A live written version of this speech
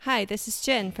Hi, this is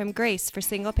Jen from Grace for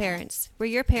Single Parents, where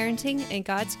your parenting and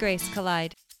God's grace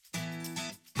collide.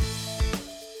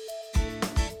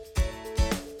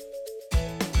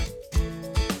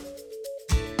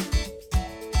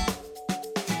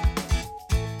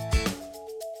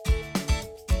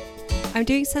 I'm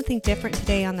doing something different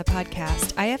today on the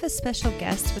podcast. I have a special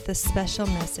guest with a special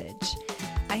message.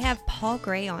 I have Paul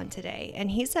Gray on today,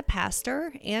 and he's a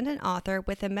pastor and an author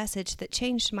with a message that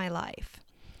changed my life.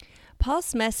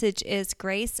 Paul's message is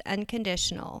grace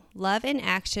unconditional, love in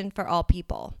action for all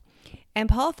people. And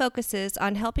Paul focuses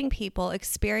on helping people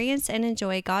experience and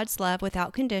enjoy God's love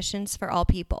without conditions for all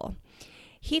people.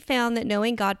 He found that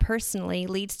knowing God personally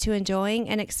leads to enjoying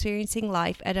and experiencing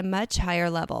life at a much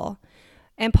higher level.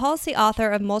 And Paul's the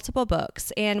author of multiple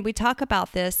books, and we talk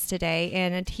about this today,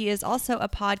 and he is also a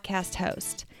podcast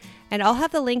host. And I'll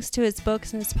have the links to his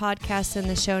books and his podcasts in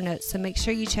the show notes, so make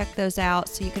sure you check those out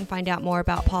so you can find out more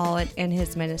about Paul and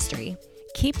his ministry.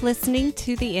 Keep listening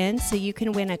to the end so you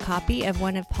can win a copy of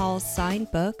one of Paul's signed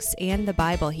books and the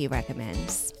Bible he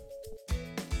recommends.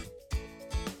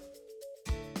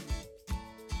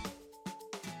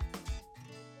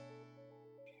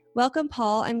 Welcome,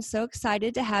 Paul. I'm so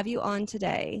excited to have you on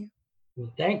today.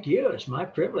 Well, thank you. It's my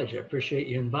privilege. I appreciate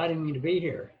you inviting me to be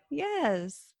here.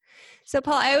 Yes. So,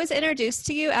 Paul, I was introduced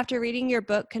to you after reading your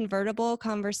book, Convertible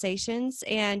Conversations,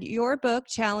 and your book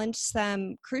challenged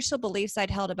some crucial beliefs I'd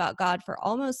held about God for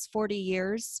almost 40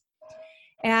 years.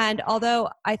 And although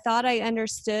I thought I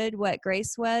understood what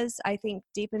grace was, I think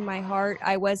deep in my heart,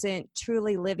 I wasn't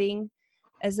truly living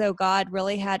as though God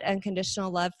really had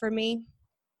unconditional love for me.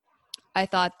 I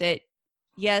thought that,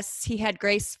 yes, he had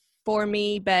grace for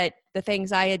me, but the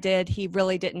things I did, he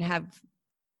really didn't have.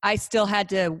 I still had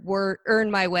to earn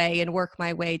my way and work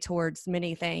my way towards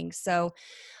many things. So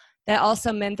that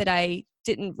also meant that I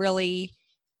didn't really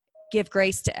give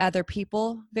grace to other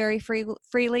people very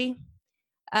freely.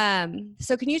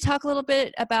 So can you talk a little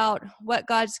bit about what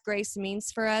God's grace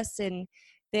means for us, and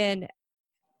then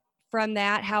from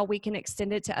that, how we can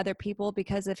extend it to other people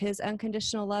because of his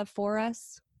unconditional love for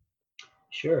us?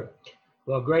 Sure.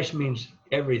 Well, grace means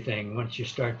everything once you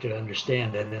start to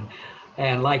understand it.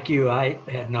 And like you, I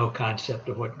had no concept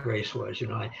of what grace was.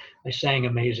 I sang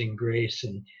Amazing Grace,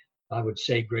 and I would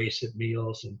say grace at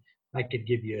meals, and I could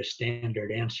give you a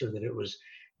standard answer that it was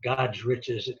God's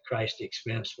riches at Christ's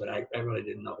expense, but I really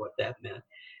didn't know what that meant.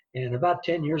 And about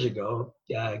 10 years ago,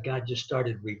 God just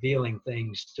started revealing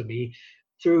things to me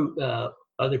through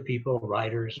other people,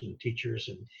 writers and teachers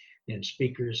and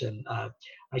speakers. And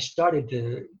I started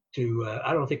to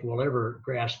I don't think we'll ever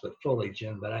grasp it fully,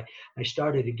 Jim, but I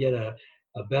started to get a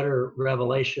better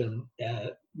revelation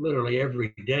literally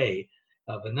every day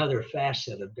of another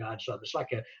facet of God's love. It's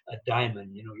like a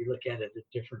diamond. You look at it at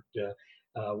different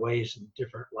ways and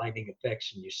different lighting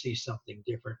effects, and you see something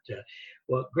different.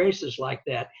 Well, grace is like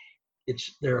that.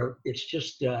 It's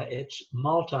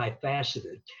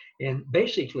multifaceted, and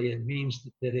basically it means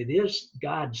that it is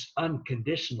God's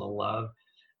unconditional love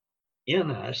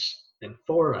in us and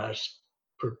for us,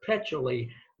 perpetually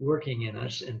working in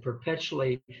us and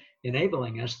perpetually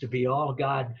enabling us to be all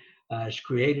God has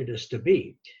created us to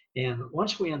be. And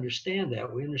once we understand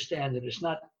that, we understand that it's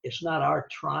not our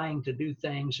trying to do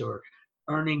things or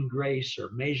earning grace or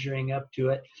measuring up to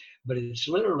it, but it's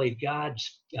literally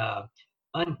God's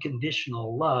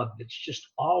unconditional love that's just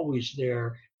always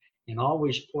there and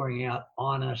always pouring out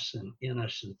on us and in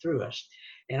us and through us.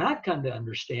 And I've come to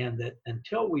understand that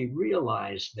until we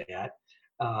realize that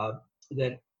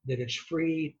that it's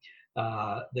free,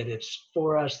 that it's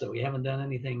for us, that we haven't done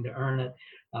anything to earn it,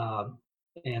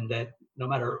 and that no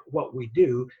matter what we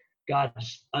do,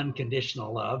 God's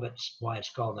unconditional love, that's why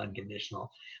it's called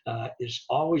unconditional, is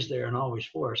always there and always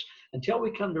for us. Until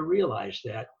we come to realize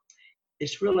that,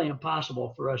 it's really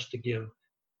impossible for us to give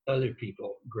other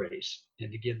people grace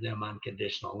and to give them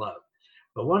unconditional love.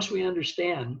 But once we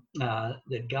understand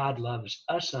that God loves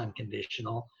us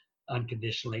unconditionally,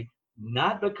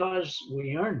 not because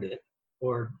we earned it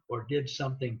or did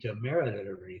something to merit it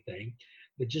or anything,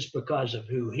 but just because of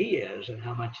who he is and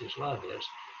how much his love is,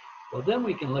 well, then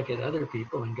we can look at other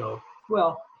people and go,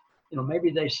 well, maybe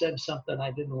they said something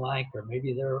I didn't like, or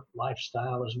maybe their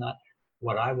lifestyle is not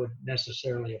what I would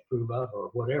necessarily approve of, or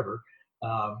whatever.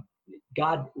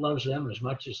 God loves them as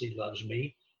much as he loves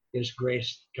me. His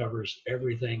grace covers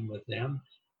everything with them.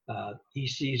 He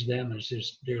sees them as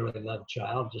his dearly loved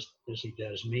child, just as he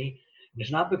does me. And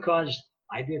it's not because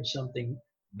I did something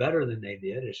better than they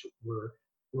did. It's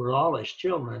we're all his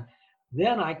children.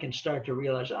 Then I can start to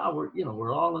realize,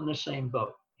 we're all in the same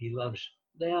boat. He loves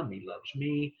them. He loves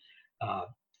me.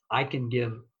 I can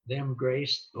give them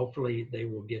grace. Hopefully they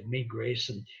will give me grace.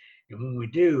 And when we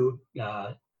do,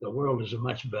 the world is a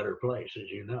much better place, as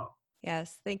you know.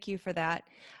 Yes, thank you for that.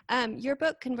 Your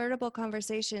book, Convertible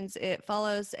Conversations, it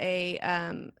follows a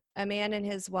man and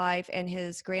his wife, and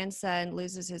his grandson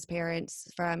loses his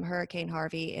parents from Hurricane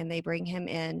Harvey, and they bring him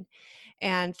in.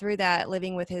 And through that,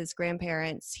 living with his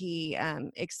grandparents, he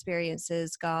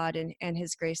experiences God and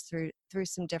his grace through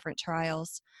some different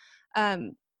trials.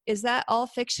 Um, is that all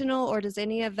fictional, or does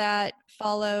any of that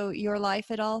follow your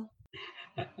life at all?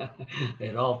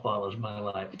 It all follows my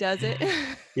life. Does it?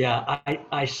 Yeah,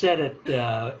 I said it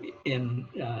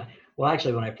well,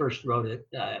 actually, when I first wrote it,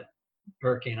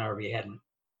 Hurricane Harvey hadn't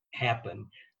happened,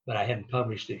 but I hadn't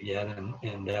published it yet.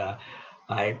 And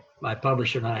my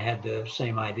publisher and I had the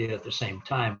same idea at the same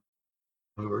time.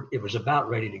 It was about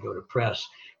ready to go to press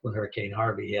when Hurricane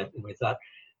Harvey hit, and we thought,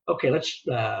 okay,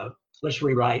 let's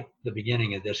rewrite the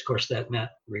beginning of this. Of course, that meant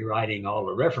rewriting all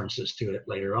the references to it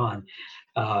later on,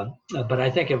 but I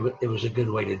think it was a good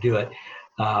way to do it.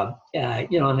 And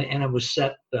it was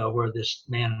set where this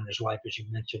man and his wife, as you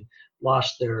mentioned,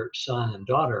 lost their son and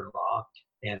daughter-in-law,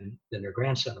 and then their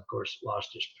grandson, of course, lost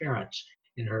his parents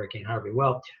in Hurricane Harvey.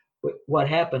 Well, what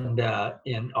happened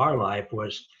in our life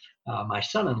was my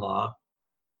son-in-law.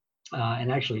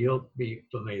 And actually, you'll be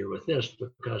familiar with this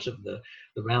because of the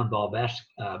round ball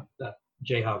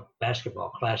Jayhawk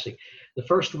basketball classic. The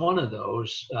first one of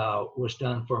those was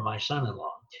done for my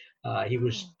son-in-law. He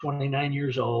was 29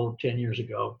 years old 10 years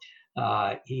ago.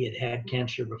 He had had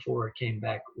cancer before it came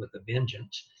back with a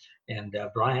vengeance. And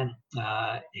Brian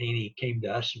Haney came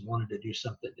to us and wanted to do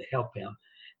something to help him.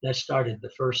 That started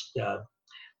the first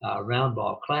round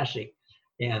ball classic.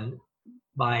 And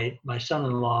my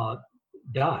son-in-law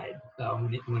died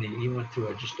when he went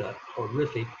through just a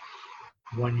horrific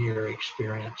 1-year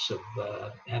experience of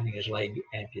having his leg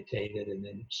amputated and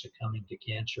then succumbing to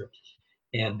cancer.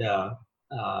 And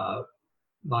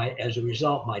as a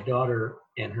result, my daughter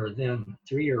and her then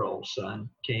 3-year-old son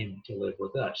came to live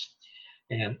with us.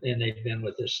 And they've been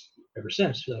with us ever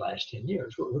since for the last 10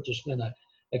 years, which has been a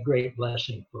great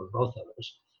blessing for both of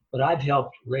us. But I've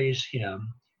helped raise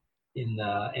him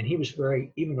and he was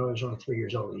even though he was only 3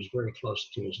 years old, he was very close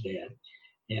to his dad.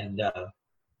 And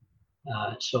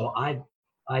so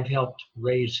I've helped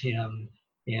raise him,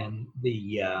 and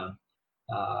a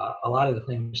lot of the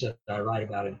things that I write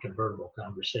about in Convertible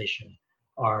Conversation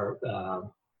are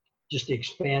just the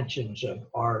expansions of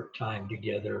our time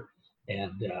together,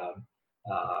 and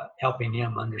helping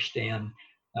him understand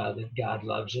that God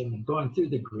loves him, and going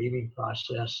through the grieving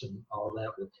process and all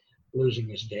that with losing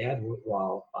his dad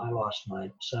while I lost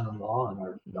my son-in-law and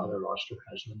our daughter lost her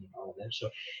husband and all of that. So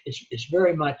it's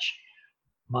very much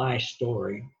my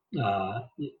story.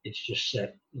 It's just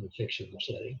set in a fictional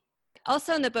setting.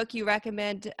 Also in the book, you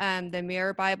recommend the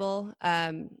Mirror Bible.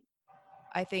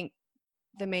 I think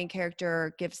the main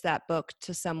character gives that book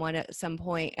to someone at some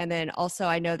point. And then also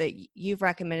I know that you've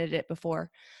recommended it before.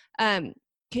 Can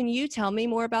you tell me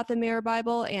more about the Mirror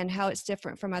Bible and how it's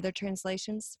different from other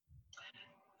translations?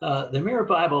 The Mirror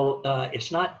Bible,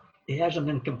 it hasn't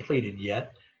been completed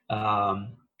yet.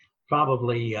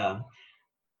 Probably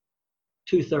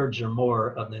 2/3 or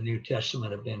more of the New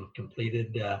Testament have been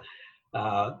completed.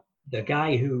 The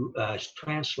guy who is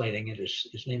translating it,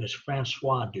 his name is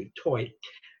Francois du Toit.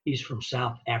 He's from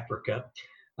South Africa.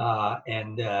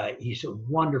 And he's a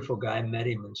wonderful guy. I met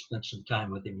him and spent some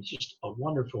time with him. He's just a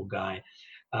wonderful guy.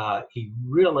 He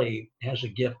really has a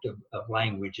gift of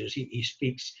languages. He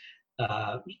speaks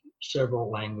several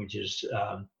languages,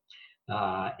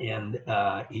 and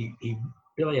he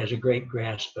really has a great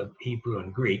grasp of Hebrew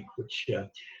and Greek, which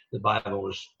the Bible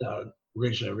was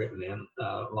originally written in,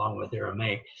 along with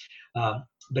Aramaic.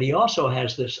 But he also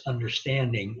has this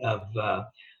understanding of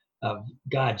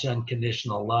God's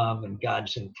unconditional love and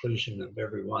God's inclusion of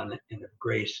everyone and of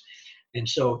grace. And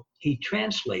so he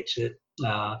translates it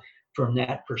from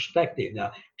that perspective.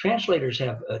 Now, translators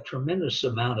have a tremendous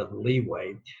amount of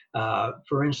leeway.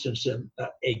 For instance,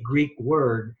 a Greek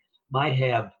word might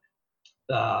have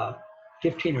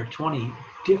 15 or 20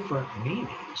 different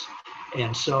meanings.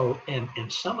 And so, and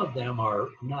some of them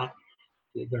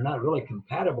they're not really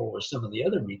compatible with some of the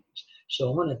other meanings.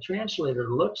 So when a translator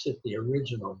looks at the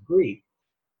original Greek,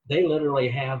 they literally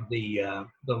have the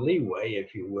leeway,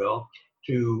 if you will,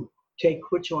 to take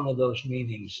which one of those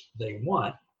meanings they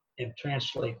want and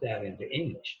translate that into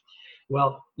English.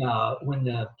 Well, when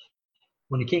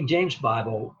the King James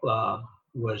Bible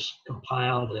was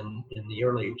compiled in the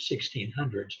early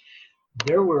 1600s,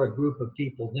 there were a group of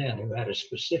people then who had a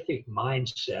specific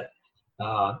mindset,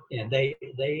 and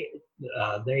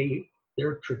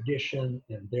their tradition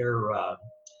and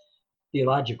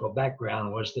theological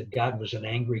background was that God was an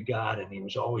angry God, and he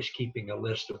was always keeping a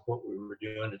list of what we were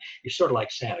doing. And he's sort of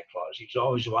like Santa Claus. He's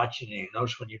always watching you. He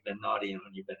knows when you've been naughty and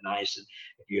when you've been nice. And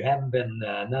if you haven't been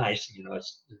nice, it's going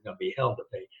to be hell to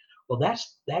pay. Well,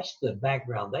 that's the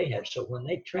background they had. So when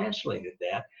they translated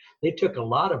that, they took a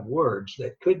lot of words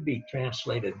that could be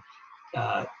translated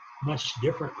much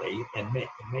differently and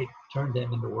turned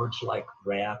them into words like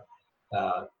wrath,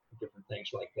 different things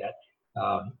like that.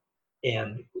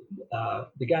 And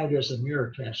the guy who does the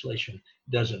Mirror translation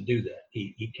doesn't do that.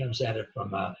 He comes at it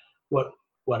from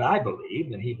what I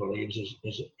believe, and he believes is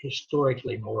a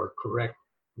historically more correct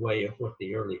way of what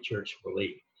the early church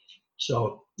believed.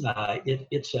 So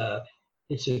it's a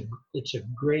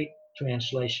great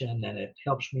translation, and it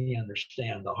helps me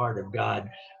understand the heart of God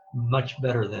much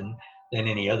better than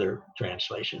any other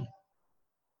translation.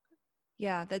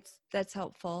 Yeah, that's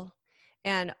helpful,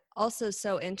 and also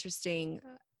so interesting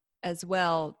as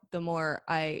well. The more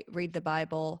I read the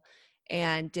Bible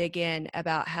and dig in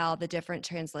about how the different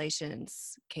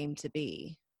translations came to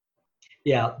be.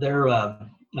 Yeah, they're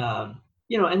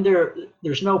and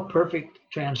there's no perfect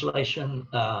translation,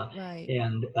 Right.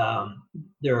 and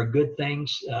there are good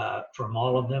things from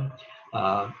all of them.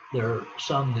 There are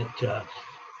some that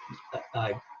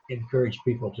I encourage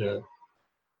people to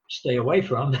stay away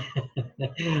from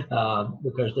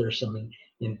because there's some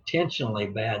intentionally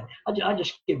bad. I'll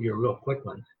just give you a real quick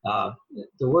one.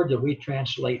 The word that we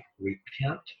translate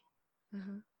repent,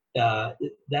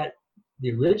 that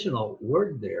the original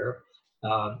word there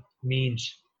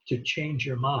means to change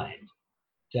your mind,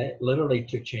 literally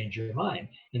to change your mind.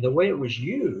 And the way it was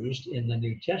used in the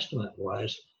New Testament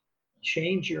was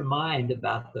change your mind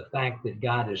about the fact that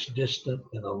God is distant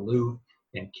and aloof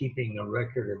and keeping a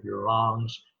record of your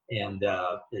wrongs and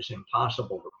is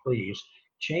impossible to please.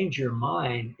 Change your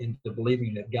mind into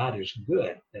believing that God is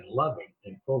good and loving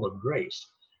and full of grace.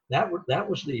 That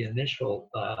was the initial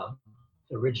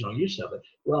original use of it.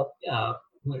 Well,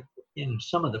 in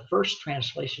some of the first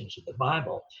translations of the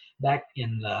Bible, back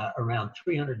in around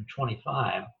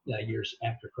 325 years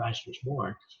after Christ was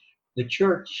born, the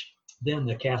church, then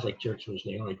the Catholic Church was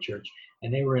the only church,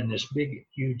 and they were in this big,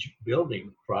 huge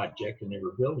building project, and they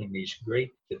were building these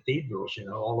great cathedrals,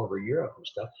 all over Europe and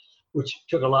stuff, which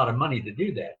took a lot of money to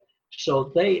do that.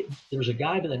 So there was a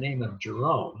guy by the name of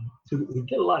Jerome who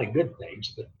did a lot of good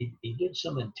things, but he did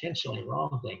some intentionally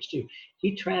wrong things too.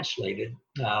 He translated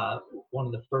one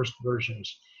of the first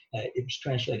versions. It was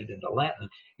translated into Latin,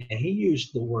 and he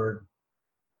used the word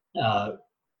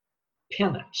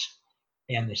penance.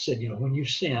 And they said, when you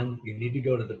sin, you need to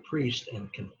go to the priest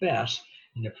and confess,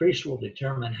 and the priest will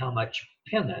determine how much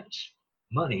penance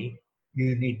money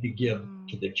you need to give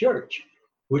to the church,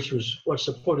 which was what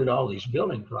supported all these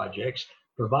building projects,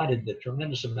 provided the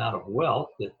tremendous amount of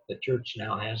wealth that the church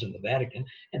now has in the Vatican,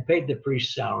 and paid the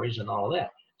priests' salaries and all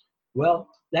that. Well,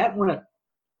 that went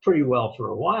pretty well for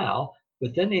a while,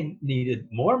 but then they needed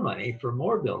more money for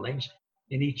more buildings,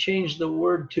 and he changed the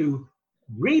word to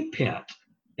repent,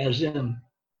 as in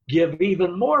give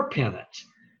even more penance.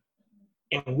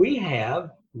 And we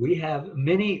have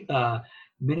many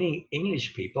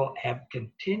English people have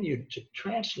continued to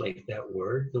translate that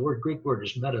word. The Greek word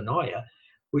is metanoia,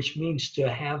 which means to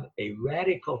have a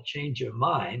radical change of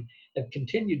mind, have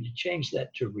continued to change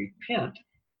that to repent,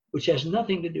 which has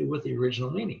nothing to do with the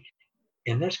original meaning.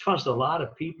 And that's caused a lot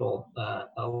of people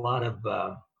a lot of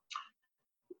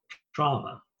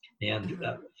trauma and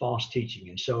false teaching.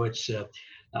 And so it's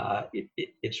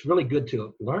really good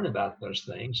to learn about those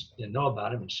things and know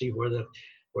about them and see where the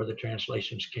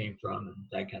translations came from and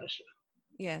that kind of stuff.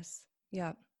 Yes.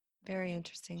 Yeah. Very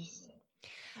interesting.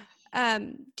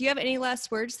 Do you have any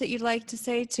last words that you'd like to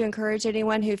say to encourage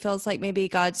anyone who feels like maybe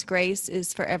God's grace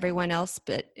is for everyone else,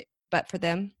 but for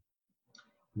them?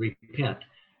 Repent.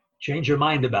 Change your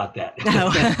mind about that.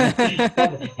 No.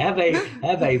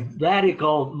 have a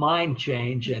radical mind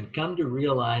change and come to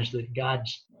realize that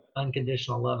God's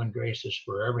unconditional love and grace is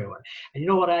for everyone. And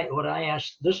what I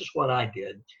asked, this is what I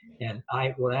did, and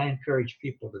what I encourage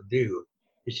people to do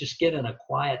is just get in a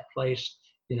quiet place.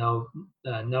 No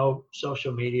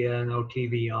social media, no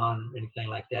TV on, anything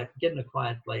like that. Get in a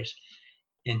quiet place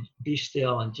and be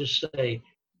still and just say,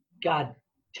 God,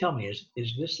 tell me,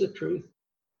 is this the truth?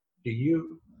 Do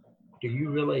you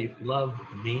really love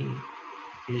me?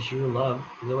 Is your love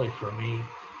really for me?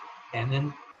 And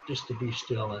then just to be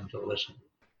still and to listen.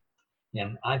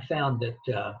 And I found that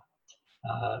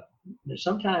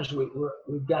sometimes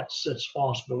we've got such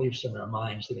false beliefs in our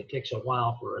minds that it takes a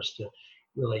while for us to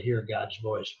really hear God's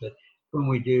voice. But when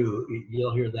we do,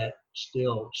 you'll hear that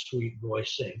still, sweet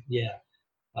voice saying, yeah,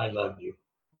 I love you.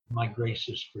 My grace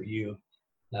is for you.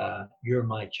 you're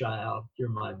my child, you're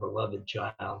my beloved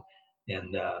child,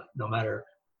 and no matter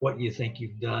what you think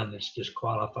you've done that's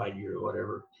disqualified you or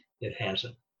whatever, it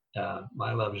hasn't.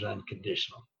 My love is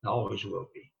unconditional, and always will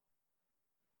be.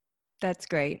 That's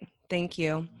great. Thank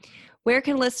you. Where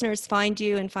can listeners find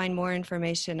you and find more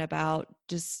information about,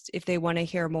 just if they want to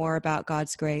hear more about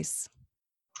God's grace?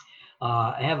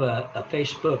 I have a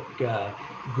Facebook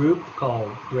group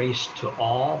called Grace to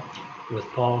All with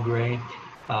Paul Gray.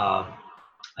 I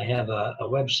have a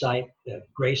website,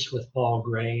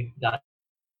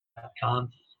 gracewithpaulgray.com.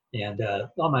 And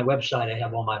on my website, I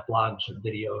have all my blogs and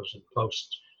videos and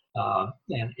posts.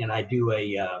 And I do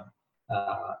a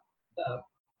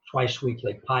twice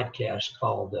weekly podcast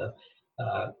called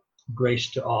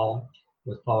Grace to All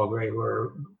with Paul Gray,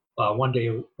 where one day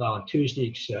on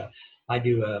Tuesdays, I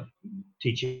do a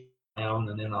teaching my own,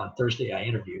 and then on Thursday I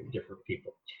interview different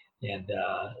people. And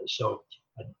so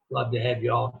I'd love to have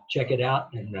you all check it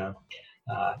out. And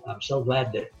I'm so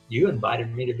glad that you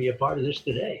invited me to be a part of this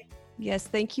today. Yes,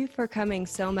 thank you for coming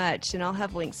so much. And I'll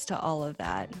have links to all of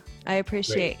that. I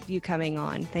appreciate you coming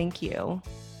on. Thank you.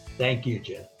 Thank you,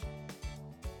 Jen.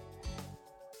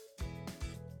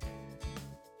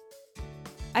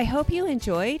 I hope you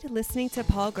enjoyed listening to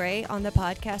Paul Gray on the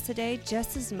podcast today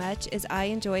just as much as I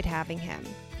enjoyed having him.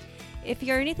 If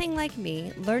you're anything like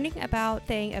me, learning about the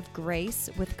thing of grace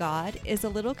with God is a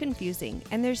little confusing,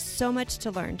 and there's so much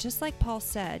to learn. Just like Paul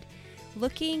said,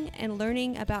 looking and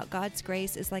learning about God's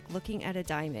grace is like looking at a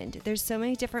diamond. There's so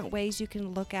many different ways you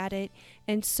can look at it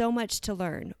and so much to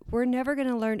learn. We're never going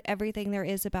to learn everything there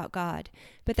is about God,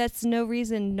 but that's no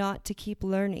reason not to keep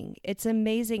learning. It's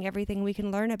amazing everything we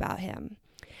can learn about him.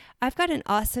 I've got an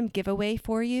awesome giveaway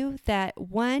for you. That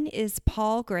one is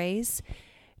Paul Gray's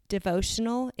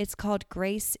devotional. It's called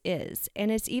Grace Is,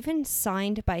 and it's even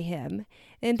signed by him.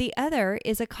 And the other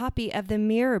is a copy of the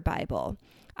Mirror Bible.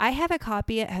 I have a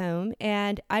copy at home,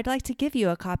 and I'd like to give you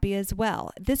a copy as well.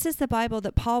 This is the Bible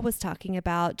that Paul was talking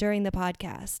about during the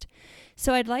podcast.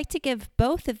 So I'd like to give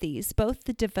both of these, both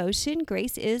the devotion,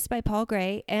 Grace Is by Paul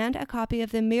Gray, and a copy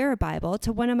of the Mirror Bible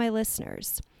to one of my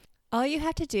listeners. All you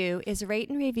have to do is rate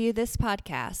and review this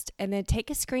podcast and then take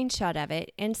a screenshot of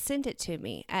it and send it to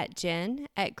me at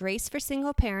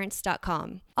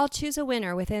jen@graceforsingleparents.com. I'll choose a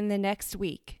winner within the next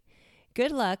week.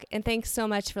 Good luck, and thanks so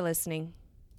much for listening.